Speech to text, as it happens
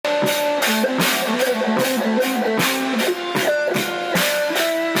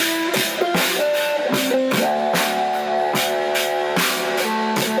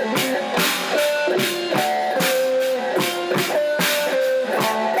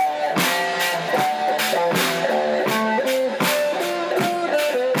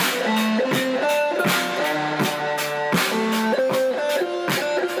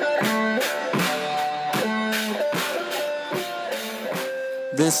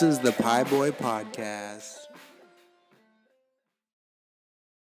this is the Pie Boy Podcast.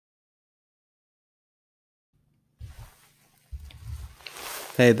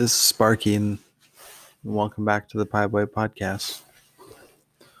 Hey, this is Sparky, and welcome back to the Pie Boy Podcast.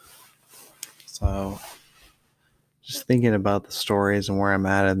 So, just thinking about the stories and where I'm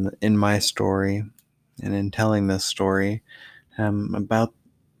at in my story and in telling this story. I'm about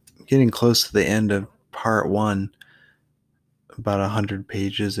getting close to the end of part 1, about 100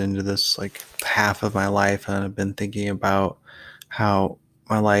 pages into this, like half of my life, and I've been thinking about how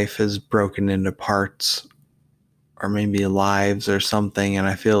my life is broken into parts or maybe lives or something, and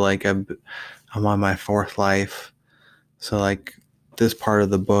I feel like I'm on my 4th life. So like this part of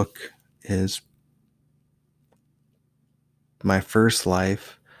the book is my first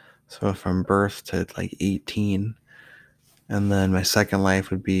life, so from birth to like 18, and then my second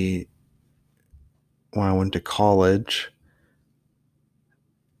life would be when I went to college,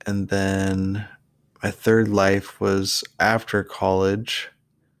 and then my third life was after college,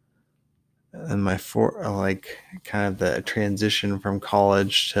 and my like kind of the transition from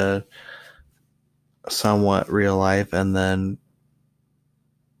college to somewhat real life, and then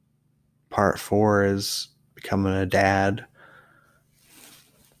part 4 is becoming a dad,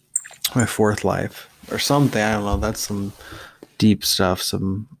 my 4th life or something. I don't know, that's some deep stuff,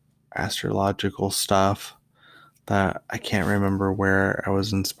 some astrological stuff that I can't remember where I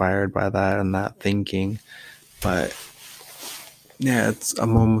was inspired by that and that thinking. But yeah,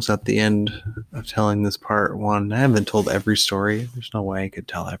 I'm almost at the end of telling this part 1. I haven't told every story. There's no way I could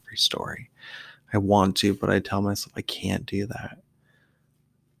tell every story. I want to, but I tell myself I can't do that.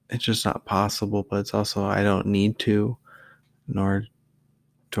 It's just not possible, but it's also I don't need to, nor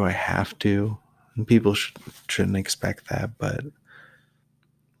do I have to. And people shouldn't expect that, but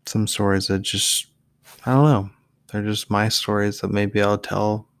some stories that just, I don't know, they're just my stories that maybe I'll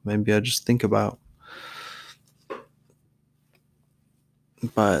tell, maybe I'll just think about.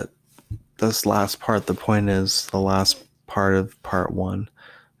 But this last part, the point is the last part of part 1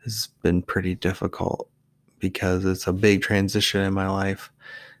 has been pretty difficult because it's a big transition in my life,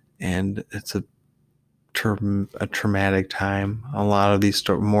 and it's a traumatic time. A lot of these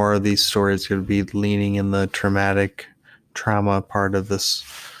more of these stories could be leaning in the trauma part of this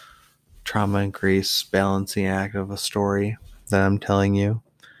trauma and grace balancing act of a story that I'm telling you.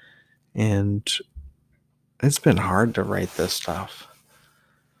 And it's been hard to write this stuff.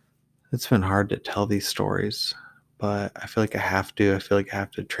 It's been hard to tell these stories, but I feel like I have to. I feel like I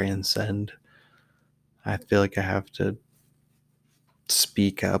have to transcend. I feel like I have to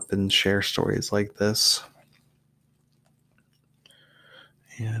speak up and share stories like this.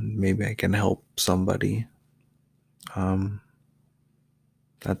 And maybe I can help somebody.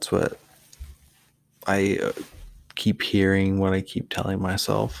 That's what I keep hearing, what I keep telling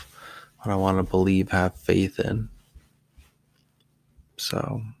myself, what I want to believe, have faith in.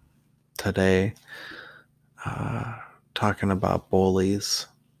 So today, talking about bullies,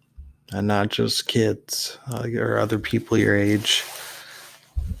 and not just kids or other people your age,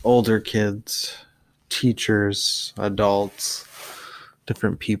 older kids, teachers, adults,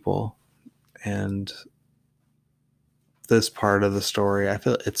 different people. And this part of the story, I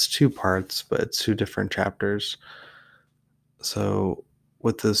feel it's 2 parts, but it's 2 different chapters. So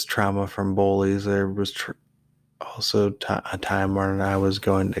with this trauma from bullies, there was also a time when I was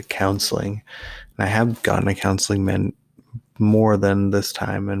going to counseling, and I have gone to counseling more than this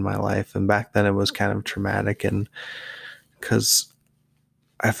time in my life. And back then it was kind of traumatic, and because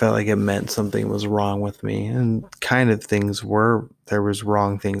I felt like it meant something was wrong with me, and kind of there was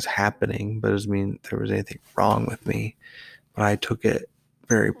wrong things happening, but it doesn't mean there was anything wrong with me. But I took it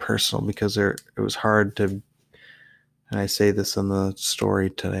very personal because it was hard to, and I say this in the story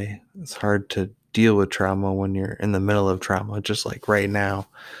today, it's hard to deal with trauma when you're in the middle of trauma, just like right now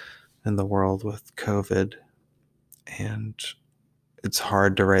in the world with COVID. And it's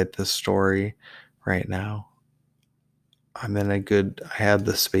hard to write this story right now. I have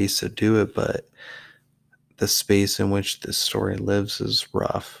the space to do it, but the space in which this story lives is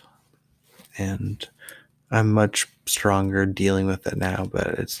rough. And I'm much stronger dealing with it now, but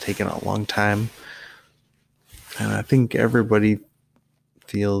it's taken a long time. And I think everybody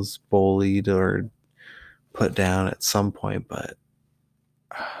feels bullied or put down at some point, but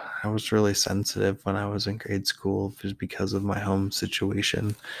I was really sensitive when I was in grade school just because of my home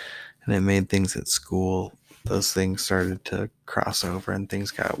situation, and it made things at school. Those things started to cross over and things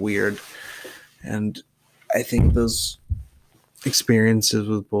got weird. And I think those experiences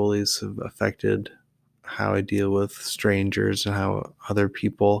with bullies have affected how I deal with strangers and how other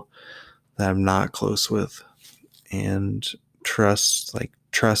people that I'm not close with, and trust, like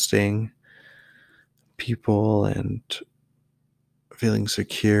trusting people and feeling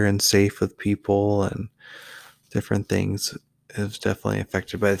secure and safe with people and different things is definitely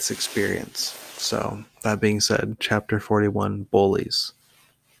affected by this experience. So, that being said, chapter 41, Bullies.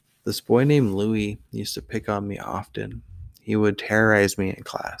 This boy named Louis used to pick on me often. He would terrorize me in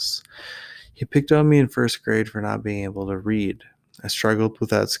class. He picked on me in first grade for not being able to read. I struggled with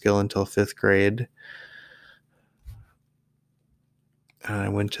that skill until fifth grade, and I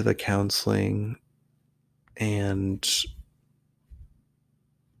went to the counseling and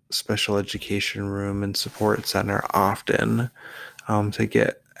special education room and support center often to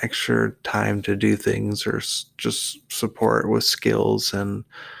get extra time to do things or just support with skills, and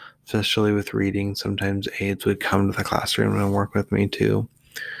especially with reading. Sometimes aides would come to the classroom and work with me too.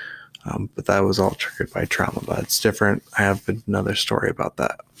 But that was all triggered by trauma. That's different. I have another story about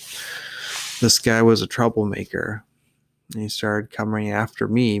that. This guy was a troublemaker. And he started coming after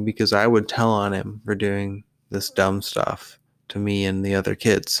me because I would tell on him for doing this dumb stuff to me and the other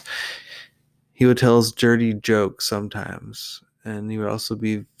kids. He would tell us dirty jokes sometimes, and he would also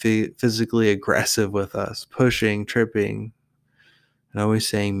be physically aggressive with us, pushing, tripping, and always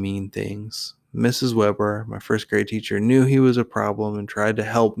saying mean things. Mrs. Weber, my first grade teacher, knew he was a problem and tried to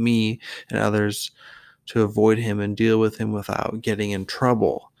help me and others to avoid him and deal with him without getting in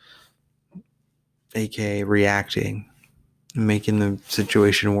trouble, aka reacting and making the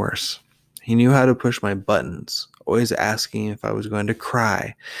situation worse. He knew how to push my buttons, always asking if I was going to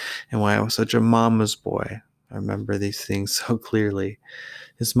cry and why I was such a mama's boy. I remember these things so clearly.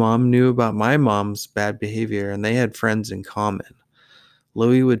 His mom knew about my mom's bad behavior, and they had friends in common.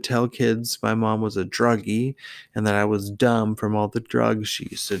 Louie would tell kids my mom was a druggie and that I was dumb from all the drugs she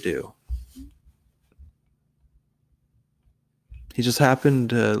used to do. He just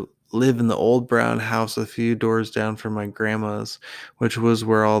happened to live in the old brown house a few doors down from my grandma's, which was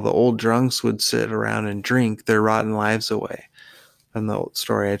where all the old drunks would sit around and drink their rotten lives away. And the old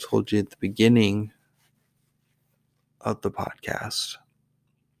story I told you at the beginning of the podcast.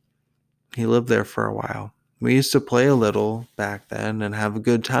 He lived there for a while. We used to play a little back then and have a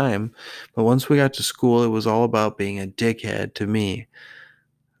good time, but once we got to school, it was all about being a dickhead to me.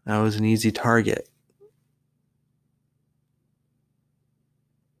 I was an easy target.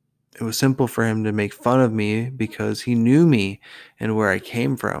 It was simple for him to make fun of me because he knew me and where I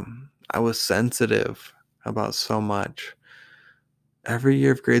came from. I was sensitive about so much. Every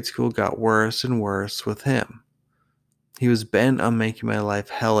year of grade school got worse and worse with him. He was bent on making my life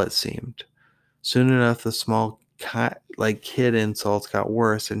hell, it seemed. Soon enough, the small kid insults got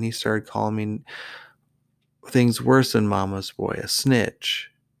worse, and he started calling me things worse than mama's boy: a snitch,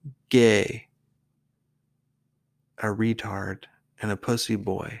 gay, a retard, and a pussy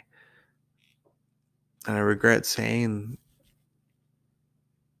boy. And I regret saying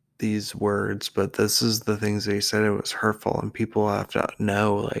these words, but this is the things that he said. It was hurtful, and people have to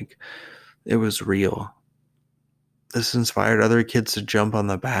know, like, it was real. This inspired other kids to jump on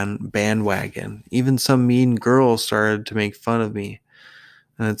the bandwagon. Even some mean girls started to make fun of me.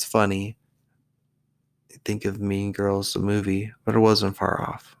 And it's funny. Think of Mean Girls, the movie, but it wasn't far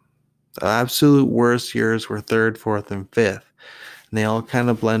off. The absolute worst years were third, fourth, and fifth, and they all kind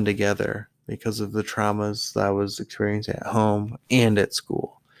of blend together because of the traumas that I was experiencing at home and at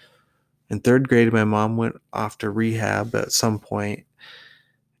school. In third grade, my mom went off to rehab at some point,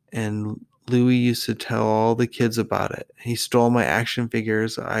 and Louis used to tell all the kids about it. He stole my action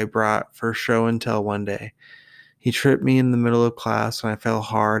figures I brought for show and tell one day. He tripped me in the middle of class and I fell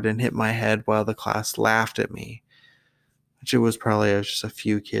hard and hit my head while the class laughed at me. Which it was probably just a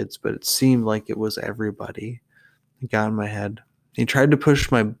few kids, but it seemed like it was everybody. He got in my head. He tried to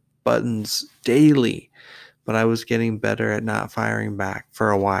push my buttons daily, but I was getting better at not firing back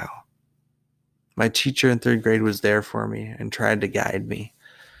for a while. My teacher in third grade was there for me and tried to guide me.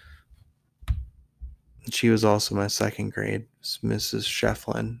 She was also my second grade, Mrs.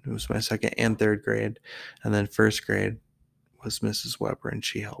 Shefflin. It was my second and third grade. And then first grade was Mrs. Weber, and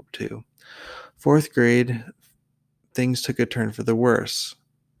she helped too. Fourth grade, things took a turn for the worse.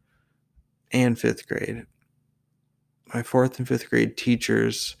 And fifth grade. My fourth and fifth grade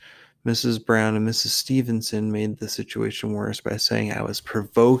teachers, Mrs. Brown and Mrs. Stevenson, made the situation worse by saying I was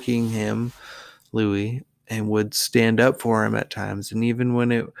provoking him, Louis, and would stand up for him at times. And even when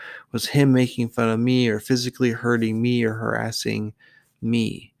it was him making fun of me or physically hurting me or harassing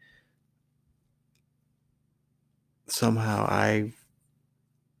me, somehow I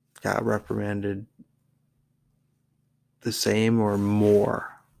got reprimanded the same or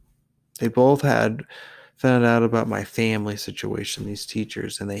more. They both had found out about my family situation, these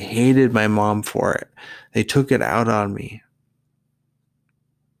teachers, and they hated my mom for it. They took it out on me.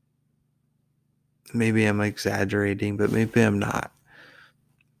 Maybe I'm exaggerating, but maybe I'm not.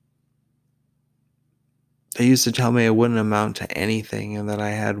 They used to tell me I wouldn't amount to anything and that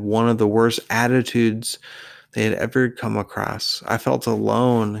I had one of the worst attitudes they had ever come across. I felt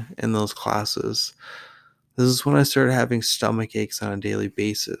alone in those classes. This is when I started having stomach aches on a daily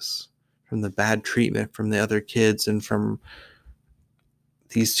basis from the bad treatment from the other kids and from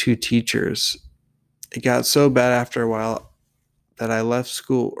these two teachers. It got so bad after a while that I left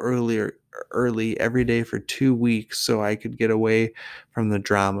school early every day for 2 weeks so I could get away from the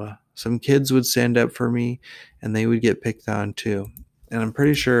drama. Some kids would stand up for me and they would get picked on too. And I'm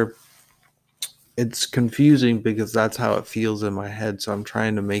pretty sure it's confusing because that's how it feels in my head. So I'm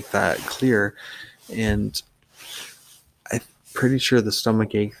trying to make that clear. And I'm pretty sure the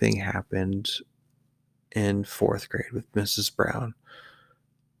stomach ache thing happened in 4th grade with Mrs. Brown,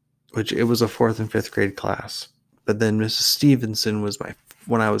 which it was a 4th and 5th grade class. But then Mrs. Stevenson was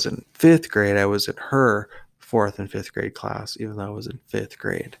when I was in 5th grade, I was in her 4th and 5th grade class, even though I was in 5th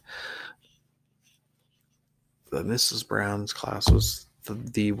grade. But Mrs. Brown's class was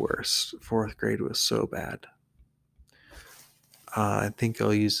the worst. 4th grade was so bad. I think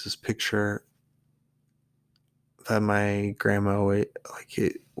I'll use this picture that my grandma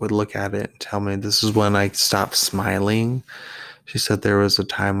would look at it and tell me this is when I stopped smiling. She said there was a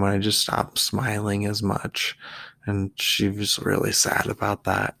time when I just stopped smiling as much, and she was really sad about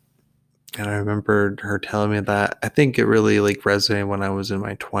that. And I remembered her telling me that. I think it really resonated when I was in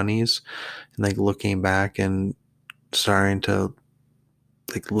my 20s and looking back and starting to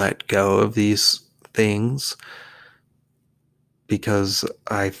let go of these things because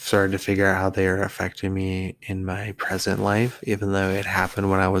I started to figure out how they are affecting me in my present life, even though it happened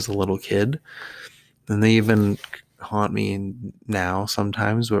when I was a little kid. And they even haunt me now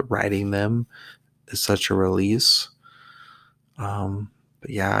sometimes, but writing them is such a release. But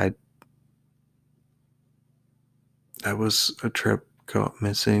yeah, that was a trip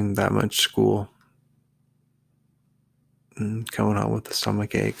missing that much school and coming home with a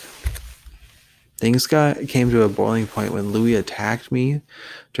stomach ache. Things came to a boiling point when Louis attacked me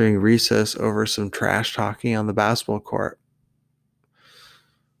during recess over some trash talking on the basketball court.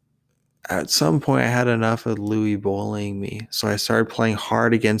 At some point, I had enough of Louis bullying me, so I started playing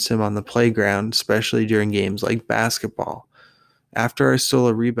hard against him on the playground, especially during games like basketball. After I stole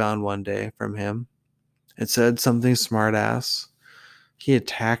a rebound one day from him, it said something smartass. He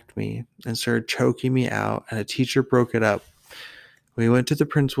attacked me and started choking me out, and a teacher broke it up. We went to the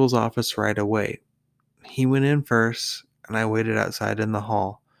principal's office right away. He went in first, and I waited outside in the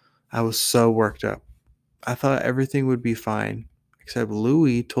hall. I was so worked up. I thought everything would be fine, except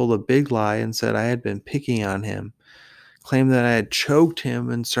Louis told a big lie and said I had been picking on him, claimed that I had choked him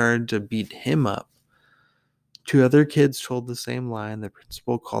and started to beat him up. 2 other kids told the same lie, and the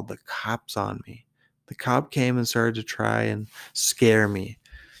principal called the cops on me. The cop came and started to try and scare me.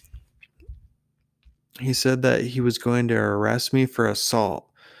 He said that he was going to arrest me for assault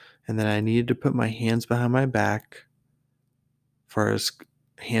and that I needed to put my hands behind my back for his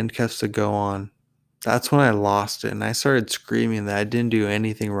handcuffs to go on. That's when I lost it and I started screaming that I didn't do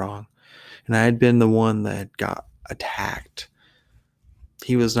anything wrong and I had been the one that got attacked.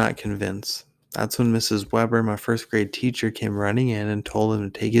 He was not convinced. That's when Mrs. Weber, my 1st grade teacher, came running in and told him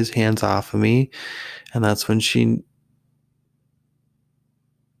to take his hands off of me. And that's when she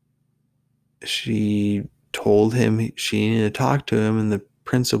told him she needed to talk to him and the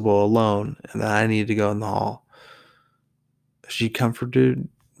principal alone and that I needed to go in the hall. She comforted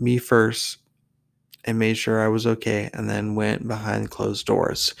me first and made sure I was okay and then went behind closed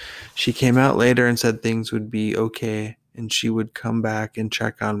doors. She came out later and said things would be okay and she would come back and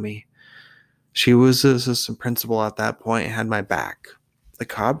check on me. She was the assistant principal at that point and had my back. The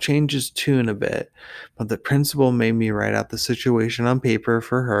cop changed his tune a bit, but the principal made me write out the situation on paper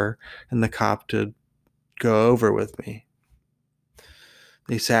for her and the cop to go over with me.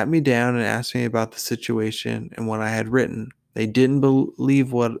 They sat me down and asked me about the situation and what I had written. They didn't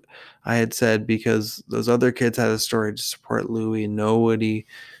believe what I had said because those other kids had a story to support Louis and nobody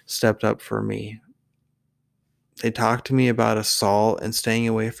stepped up for me. They talked to me about assault and staying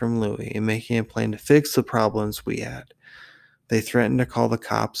away from Louis and making a plan to fix the problems we had. They threatened to call the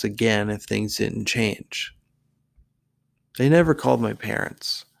cops again if things didn't change. They never called my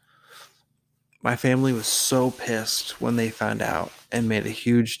parents. My family was so pissed when they found out and made a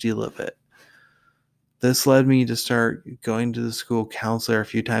huge deal of it. This led me to start going to the school counselor a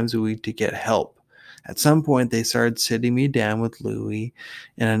few times a week to get help. At some point, they started sitting me down with Louis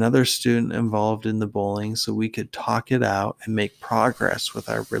and another student involved in the bullying so we could talk it out and make progress with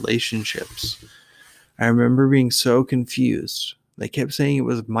our relationships. I remember being so confused. They kept saying it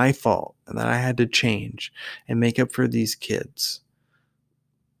was my fault and that I had to change and make up for these kids.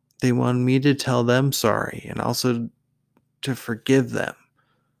 They wanted me to tell them sorry and also to forgive them.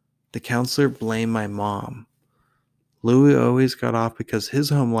 The counselor blamed my mom. Louis always got off because his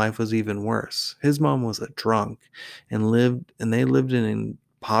home life was even worse. His mom was a drunk and they lived in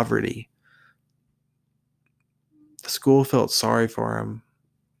poverty. The school felt sorry for him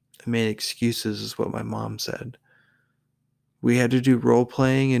and made excuses, is what my mom said. We had to do role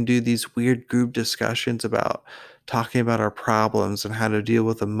playing and do these weird group discussions about talking about our problems and how to deal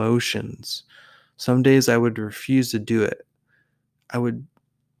with emotions. Some days I would refuse to do it. I would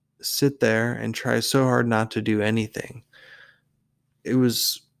sit there and try so hard not to do anything. It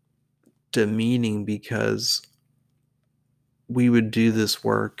was demeaning because we would do this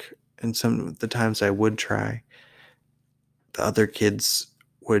work, and some of the times I would try, the other kids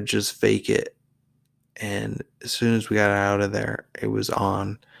would just fake it. And as soon as we got out of there, it was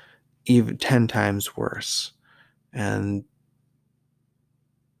on, even 10 times worse. And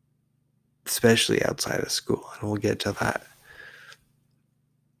especially outside of school, and we'll get to that.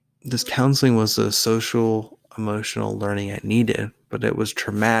 This counseling was the social emotional learning I needed, but it was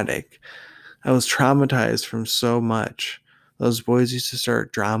traumatic. I was traumatized from so much. Those boys used to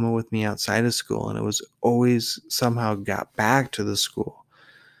start drama with me outside of school, and it was always somehow got back to the school.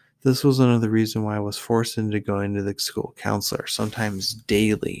 This was another reason why I was forced into going to the school counselor, sometimes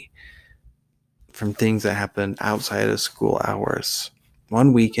daily, from things that happened outside of school hours.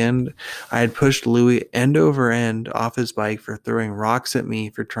 One weekend, I had pushed Louis end over end off his bike for throwing rocks at me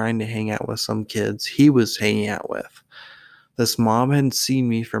for trying to hang out with some kids he was hanging out with. This mom had seen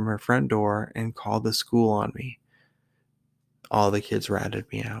me from her front door and called the school on me. All the kids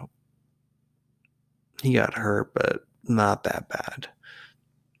ratted me out. He got hurt, but not that bad.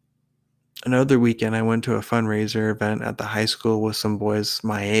 Another weekend, I went to a fundraiser event at the high school with some boys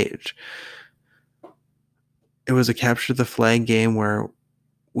my age. It was a capture the flag game where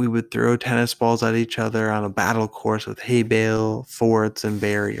we would throw tennis balls at each other on a battle course with hay bale, forts, and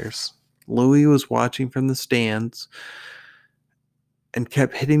barriers. Louis was watching from the stands and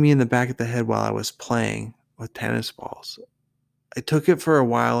kept hitting me in the back of the head while I was playing with tennis balls. I took it for a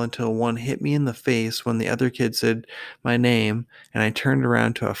while until one hit me in the face when the other kid said my name, and I turned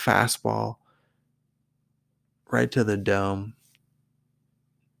around to a fastball right to the dome.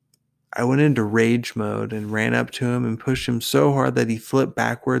 I went into rage mode and ran up to him and pushed him so hard that he flipped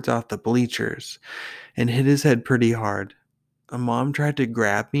backwards off the bleachers and hit his head pretty hard. A mom tried to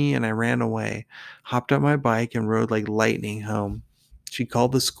grab me and I ran away, hopped on my bike and rode like lightning home. She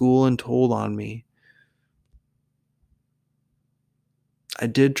called the school and told on me. I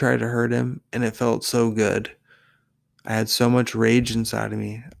did try to hurt him and it felt so good. I had so much rage inside of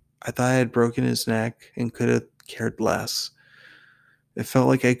me. I thought I had broken his neck and could have cared less. It felt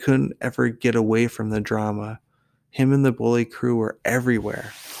like I couldn't ever get away from the drama. Him and the bully crew were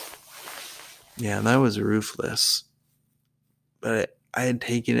everywhere. Yeah, and that was ruthless. But I had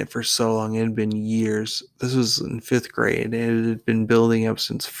taken it for so long. It had been years. This was in 5th grade. It had been building up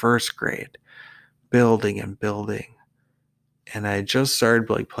since 1st grade. Building and building. And I just started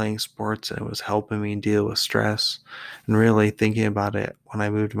like playing sports and it was helping me deal with stress and really thinking about it when I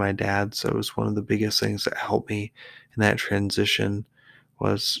moved to my dad. So it was one of the biggest things that helped me in that transition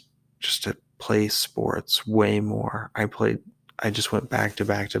was just to play sports way more. I just went back to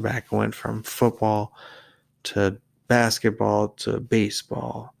back to back. I went from football to basketball to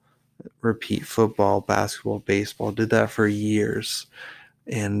baseball, repeat football, basketball, baseball. Did that for years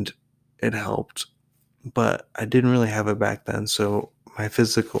and it helped. But I didn't really have it back then, so my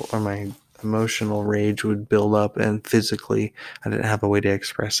physical or my emotional rage would build up, and physically I didn't have a way to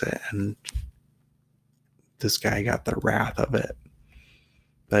express it, and this guy got the wrath of it.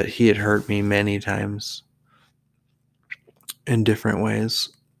 But he had hurt me many times in different ways,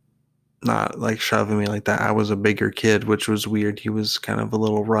 not like shoving me like that. I was a bigger kid, which was weird. He was kind of a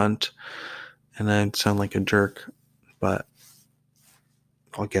little runt, and I'd sound like a jerk, but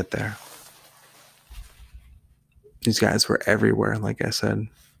I'll get there. These guys were everywhere, like I said.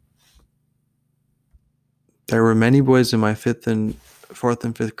 There were many boys in my 4th and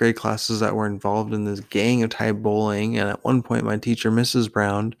 5th grade classes that were involved in this gang of type bullying, and at one point my teacher, Mrs.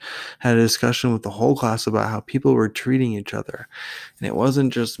 Brown, had a discussion with the whole class about how people were treating each other. And it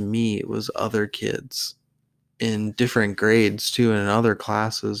wasn't just me, it was other kids in different grades too, and in other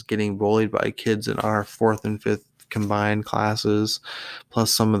classes getting bullied by kids in our 4th and 5th combined classes,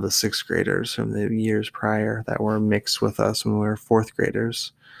 plus some of the 6th graders from the years prior that were mixed with us when we were 4th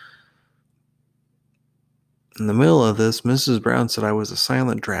graders. In the middle of this, Mrs. Brown said I was a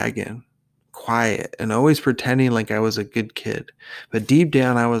silent dragon. quiet and always pretending like I was a good kid. But deep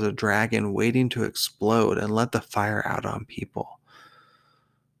down, I was a dragon waiting to explode and let the fire out on people.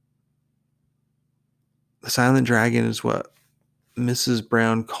 The silent dragon is what Mrs.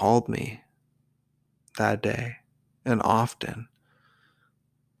 Brown called me that day, and often.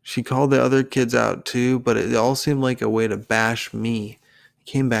 She called the other kids out too, but it all seemed like a way to bash me. It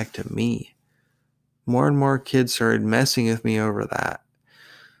came back to me. More and more kids started messing with me over that.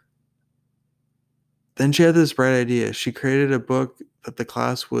 Then she had this bright idea. She created a book that the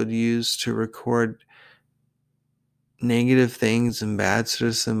class would use to record negative things and bad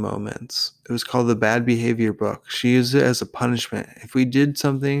citizen moments. It was called the Bad Behavior Book. She used it as a punishment. If we did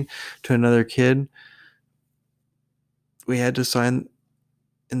something to another kid, we had to sign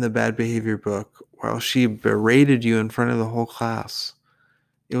in the Bad Behavior Book while she berated you in front of the whole class.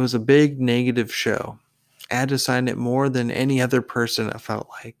 It was a big negative show. I had to sign it more than any other person, it felt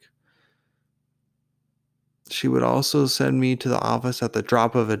like. She would also send me to the office at the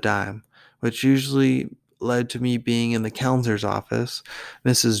drop of a dime, which usually led to me being in the counselor's office,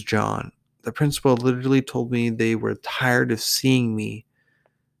 Mrs. John. The principal literally told me they were tired of seeing me.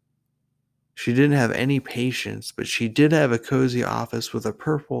 She didn't have any patience, but she did have a cozy office with a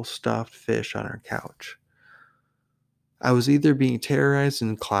purple stuffed fish on her couch. I was either being terrorized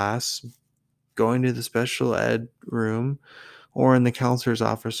in class, going to the special ed room, or in the counselor's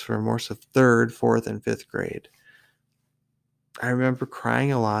office for most of third, fourth, and fifth grade. I remember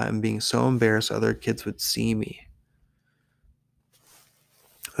crying a lot and being so embarrassed other kids would see me.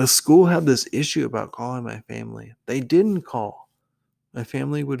 The school had this issue about calling my family. They didn't call. My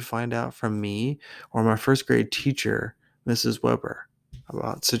family would find out from me or my first grade teacher, Mrs. Weber,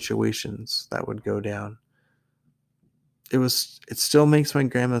 about situations that would go down. It still makes my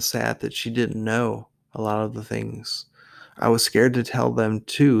grandma sad that she didn't know a lot of the things. I was scared to tell them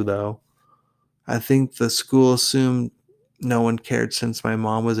too, though. I think the school assumed no one cared since my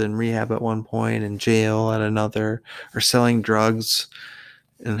mom was in rehab at one point, in jail at another, or selling drugs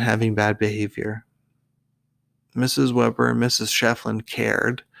and having bad behavior. Mrs. Weber and Mrs. Shefflin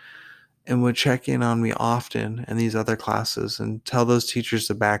cared and would check in on me often in these other classes and tell those teachers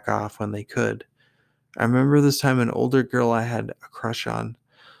to back off when they could. I remember this time an older girl I had a crush on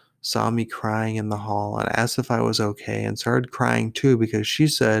saw me crying in the hall and asked if I was okay and started crying too because she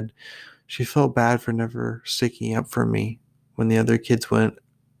said she felt bad for never sticking up for me when the other kids went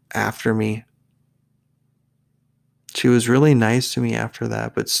after me. She was really nice to me after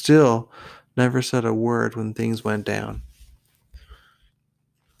that, but still never said a word when things went down.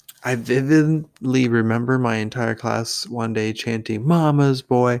 I vividly remember my entire class one day chanting, "Mama's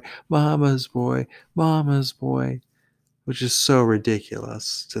boy, Mama's boy, Mama's boy," which is so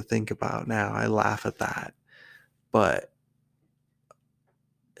ridiculous to think about now. I laugh at that, but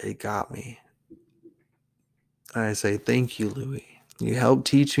it got me. And I say, thank you, Louie. You helped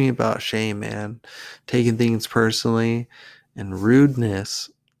teach me about shame, man. Taking things personally and rudeness.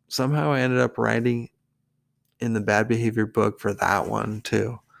 Somehow I ended up writing in the bad behavior book for that one,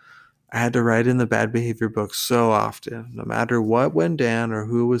 too. I had to write in the bad behavior book so often, no matter what went down or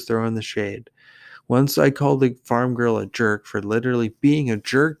who was throwing the shade. Once I called the farm girl a jerk for literally being a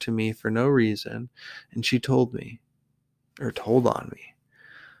jerk to me for no reason, and she told on me.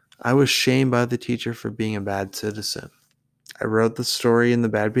 I was shamed by the teacher for being a bad citizen. I wrote the story in the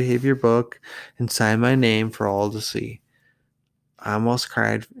bad behavior book and signed my name for all to see. I almost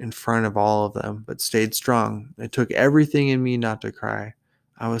cried in front of all of them, but stayed strong. It took everything in me not to cry.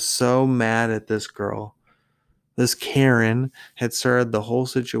 I was so mad at this girl. This Karen had started the whole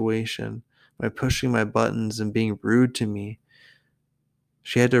situation by pushing my buttons and being rude to me.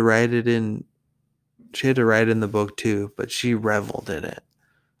 She had to write in the book too, but she reveled in it.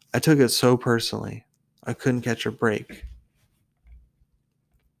 I took it so personally. I couldn't catch a break.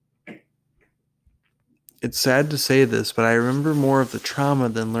 It's sad to say this, but I remember more of the trauma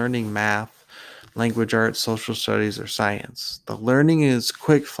than learning math, language arts, social studies, or science. The learning is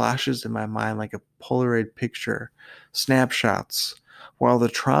quick flashes in my mind like a Polaroid picture, snapshots, while the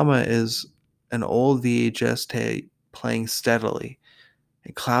trauma is an old VHS tape playing steadily.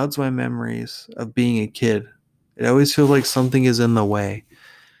 It clouds my memories of being a kid. It always feels like something is in the way.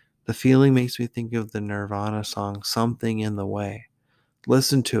 The feeling makes me think of the Nirvana song, Something in the Way.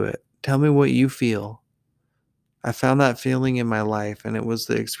 Listen to it. Tell me what you feel. I found that feeling in my life, and it was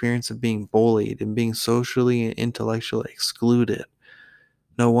the experience of being bullied and being socially and intellectually excluded.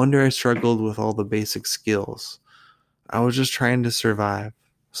 No wonder I struggled with all the basic skills. I was just trying to survive,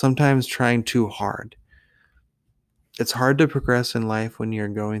 sometimes trying too hard. It's hard to progress in life when you're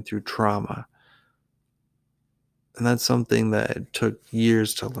going through trauma, and that's something that it took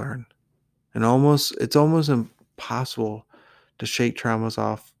years to learn. And it's almost impossible to shake traumas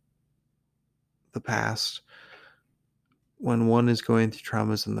off the past when one is going through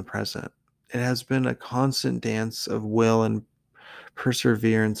traumas in the present. It has been a constant dance of will and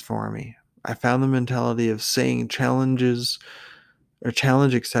perseverance for me. I found the mentality of saying challenge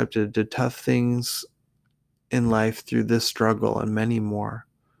accepted to tough things in life through this struggle and many more.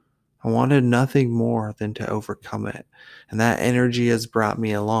 I wanted nothing more than to overcome it, and that energy has brought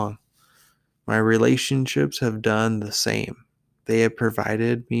me along. My relationships have done the same. They have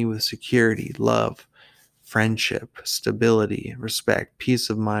provided me with security, love, friendship, stability, respect,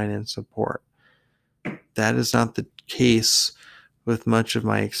 peace of mind, and support. That is not the case with much of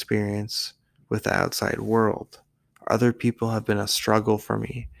my experience with the outside world. Other people have been a struggle for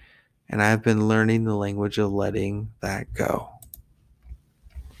me, and I have been learning the language of letting that go.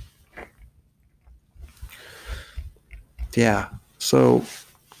 Yeah, so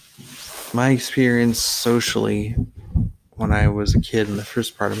my experience socially when I was a kid in the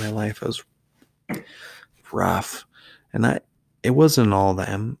first part of my life was rough. And it wasn't all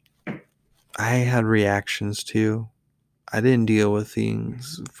them. I had reactions too. I didn't deal with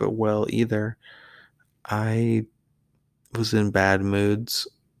things well either. I was in bad moods.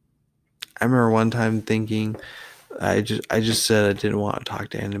 I remember one time thinking I just said I didn't want to talk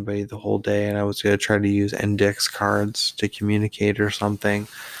to anybody the whole day, and I was gonna try to use index cards to communicate or something.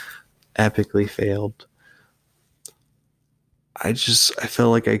 Epically failed. I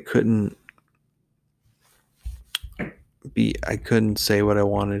felt like I couldn't say what I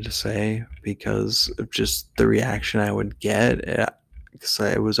wanted to say because of just the reaction I would get. Because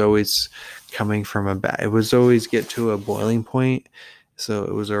I was always coming from it was always get to a boiling point. So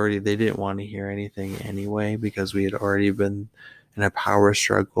it was already, they didn't want to hear anything anyway because we had already been in a power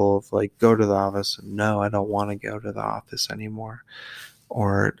struggle of like, go to the office. No, I don't want to go to the office anymore.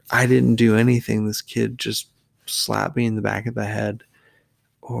 Or I didn't do anything. This kid just slapped me in the back of the head.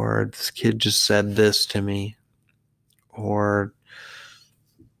 Or this kid just said this to me. Or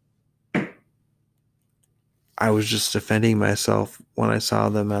I was just defending myself when I saw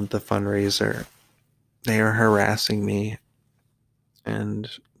them at the fundraiser. They were harassing me and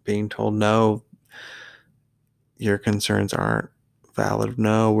being told, no, your concerns aren't valid.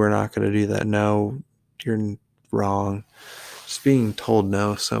 No, we're not going to do that. No, you're wrong. Just being told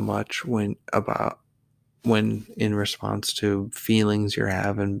no so much when in response to feelings you're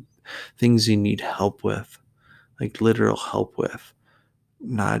having, things you need help with, like literal help with,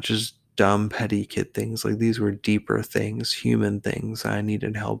 not just dumb petty kid things. Like these were deeper things, human things I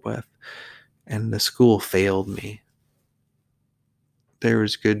needed help with. And the school failed me. There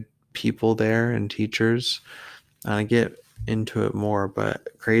was good people there and teachers. And I get into it more,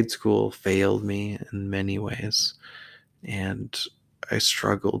 but grade school failed me in many ways. And I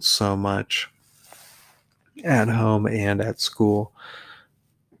struggled so much at home and at school.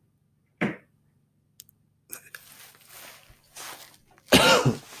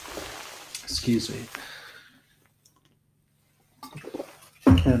 Excuse me.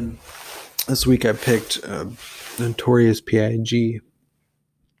 And this week I picked Notorious P.I.G.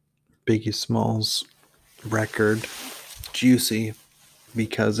 Biggie Smalls record, Juicy,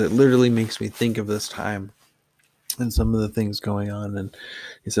 because it literally makes me think of this time and some of the things going on. And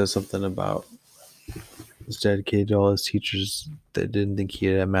he says something about was dedicated to all his teachers that didn't think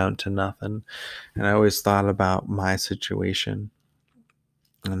he'd amount to nothing. And I always thought about my situation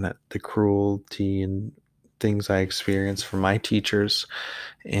and that the cruelty and things I experienced from my teachers.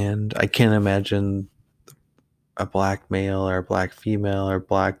 And I can't imagine a black male or a black female or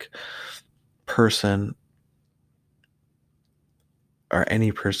black person or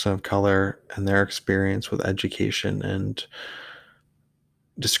any person of color and their experience with education and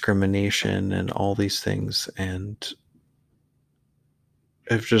discrimination and all these things. And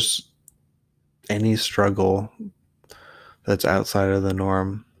if just any struggle that's outside of the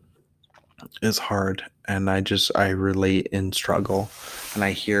norm is hard. And I relate in struggle, and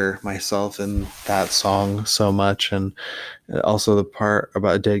I hear myself in that song so much. And also the part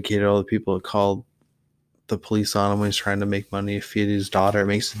about dedicated all the people that called the police on him when he's trying to make money to feed his daughter. It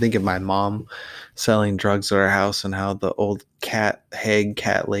makes me think of my mom selling drugs at our house and how the old cat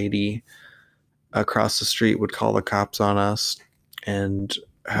lady across the street would call the cops on us, and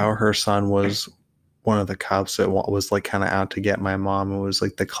how her son was one of the cops that was like kind of out to get my mom. It was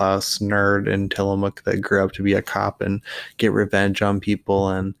like the class nerd in Tillamook that grew up to be a cop and get revenge on people.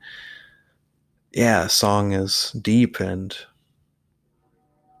 And yeah, song is deep, and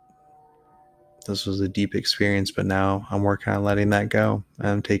this was a deep experience, but now I'm working on letting that go.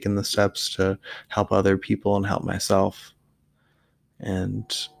 I'm taking the steps to help other people and help myself. And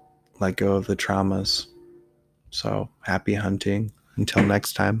let go of the traumas. So happy hunting. Until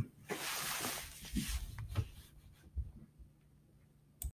next time.